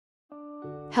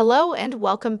Hello and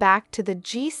welcome back to the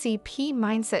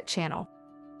GCP-Mindset channel.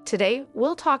 Today,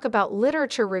 we'll talk about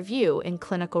literature review in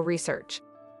clinical research.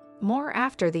 More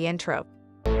after the intro.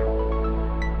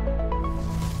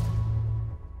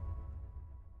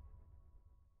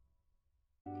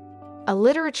 A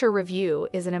literature review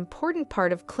is an important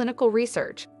part of clinical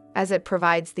research as it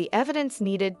provides the evidence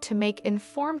needed to make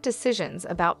informed decisions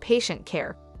about patient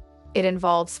care. It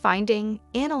involves finding,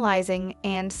 analyzing,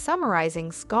 and summarizing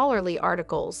scholarly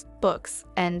articles, books,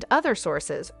 and other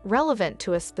sources relevant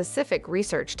to a specific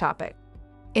research topic.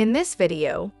 In this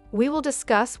video, we will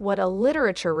discuss what a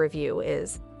literature review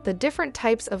is, the different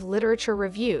types of literature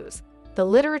reviews, the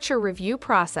literature review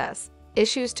process,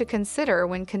 issues to consider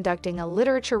when conducting a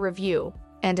literature review,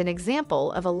 and an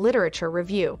example of a literature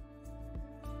review.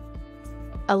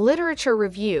 A literature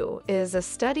review is a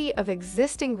study of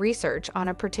existing research on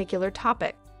a particular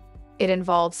topic. It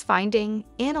involves finding,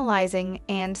 analyzing,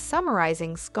 and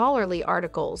summarizing scholarly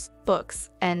articles, books,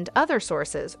 and other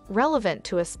sources relevant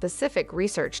to a specific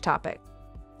research topic.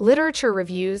 Literature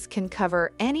reviews can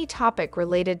cover any topic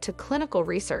related to clinical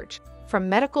research, from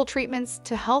medical treatments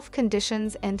to health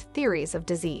conditions and theories of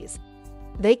disease.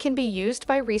 They can be used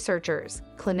by researchers,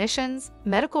 clinicians,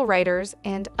 medical writers,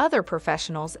 and other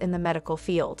professionals in the medical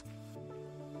field.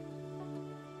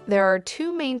 There are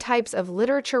two main types of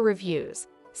literature reviews: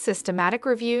 systematic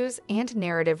reviews and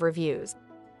narrative reviews.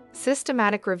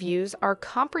 Systematic reviews are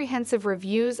comprehensive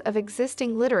reviews of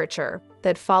existing literature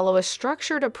that follow a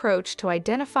structured approach to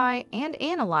identify and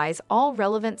analyze all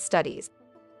relevant studies.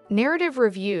 Narrative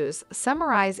reviews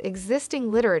summarize existing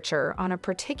literature on a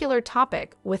particular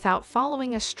topic without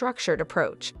following a structured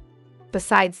approach.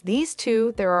 Besides these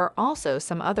two, there are also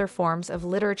some other forms of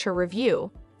literature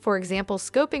review, for example,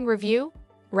 scoping review,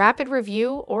 rapid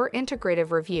review, or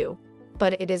integrative review.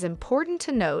 But it is important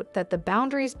to note that the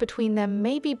boundaries between them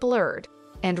may be blurred,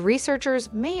 and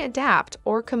researchers may adapt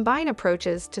or combine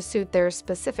approaches to suit their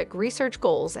specific research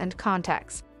goals and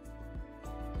context.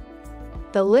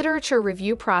 The literature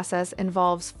review process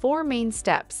involves four main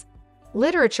steps: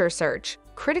 literature search,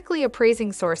 critically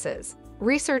appraising sources,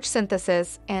 research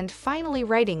synthesis, and finally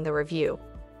writing the review.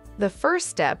 The first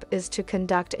step is to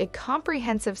conduct a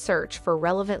comprehensive search for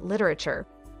relevant literature,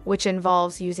 which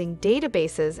involves using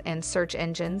databases and search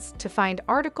engines to find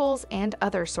articles and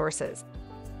other sources.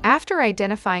 After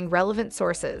identifying relevant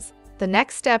sources, the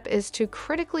next step is to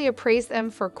critically appraise them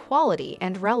for quality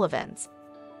and relevance.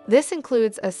 This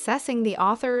includes assessing the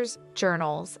authors,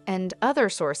 journals, and other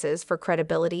sources for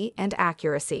credibility and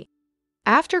accuracy.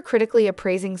 After critically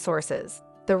appraising sources,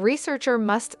 the researcher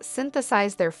must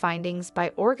synthesize their findings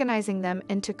by organizing them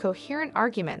into coherent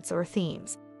arguments or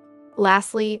themes.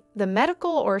 Lastly, the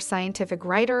medical or scientific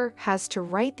writer has to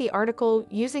write the article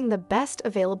using the best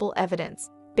available evidence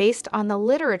based on the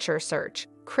literature search,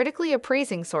 critically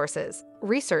appraising sources,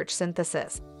 research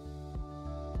synthesis.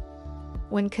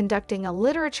 When conducting a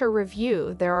literature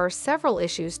review, there are several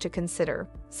issues to consider,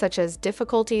 such as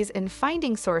difficulties in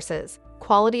finding sources,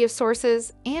 quality of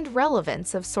sources, and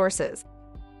relevance of sources.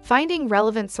 Finding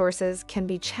relevant sources can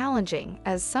be challenging,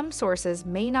 as some sources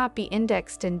may not be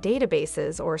indexed in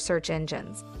databases or search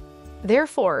engines.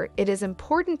 Therefore, it is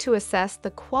important to assess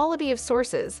the quality of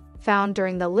sources found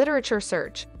during the literature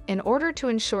search in order to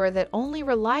ensure that only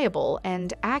reliable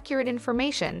and accurate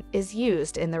information is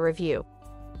used in the review.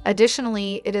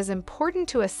 Additionally, it is important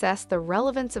to assess the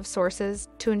relevance of sources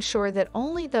to ensure that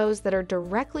only those that are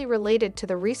directly related to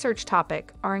the research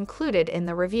topic are included in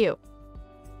the review.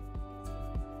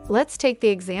 Let's take the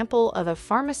example of a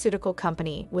pharmaceutical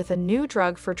company with a new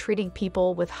drug for treating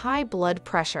people with high blood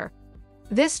pressure.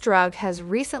 This drug has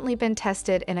recently been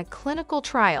tested in a clinical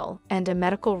trial, and a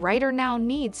medical writer now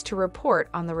needs to report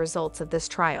on the results of this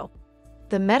trial.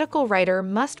 The medical writer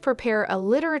must prepare a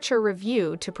literature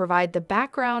review to provide the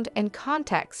background and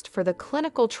context for the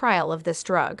clinical trial of this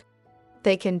drug.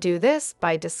 They can do this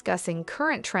by discussing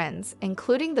current trends,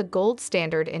 including the gold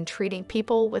standard in treating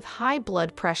people with high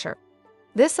blood pressure.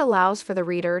 This allows for the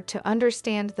reader to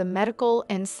understand the medical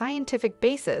and scientific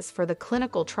basis for the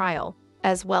clinical trial,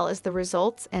 as well as the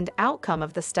results and outcome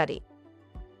of the study.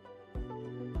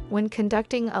 When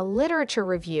conducting a literature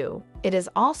review, it is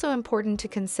also important to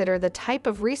consider the type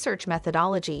of research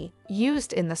methodology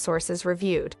used in the sources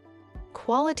reviewed.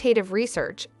 Qualitative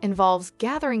research involves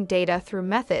gathering data through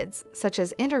methods such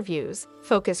as interviews,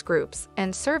 focus groups,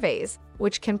 and surveys,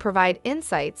 which can provide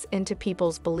insights into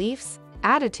people's beliefs,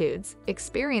 attitudes,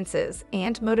 experiences,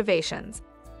 and motivations.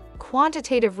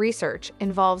 Quantitative research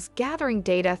involves gathering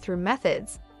data through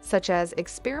methods such as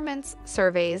experiments,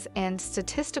 surveys, and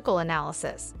statistical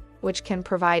analysis, which can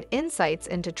provide insights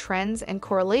into trends and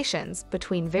correlations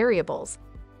between variables.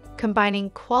 Combining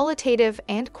qualitative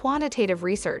and quantitative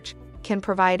research can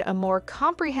provide a more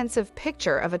comprehensive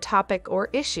picture of a topic or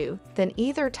issue than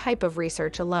either type of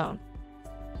research alone.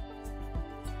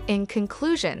 In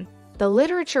conclusion, the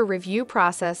literature review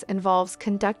process involves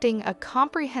conducting a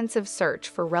comprehensive search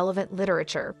for relevant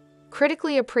literature,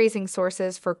 critically appraising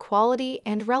sources for quality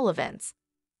and relevance,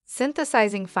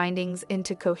 synthesizing findings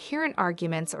into coherent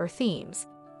arguments or themes,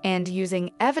 and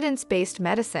using evidence-based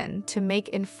medicine to make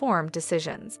informed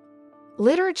decisions.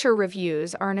 Literature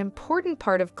reviews are an important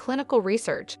part of clinical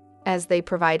research as they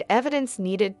provide evidence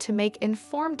needed to make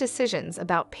informed decisions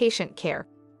about patient care.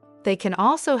 They can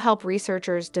also help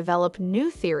researchers develop new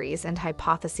theories and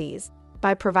hypotheses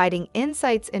by providing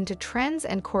insights into trends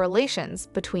and correlations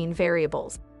between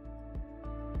variables.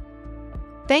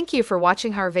 Thank you for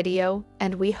watching our video,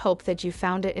 and we hope that you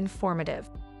found it informative.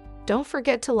 Don't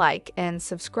forget to like and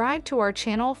subscribe to our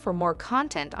channel for more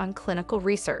content on clinical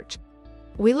research.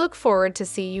 We look forward to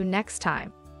see you next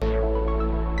time.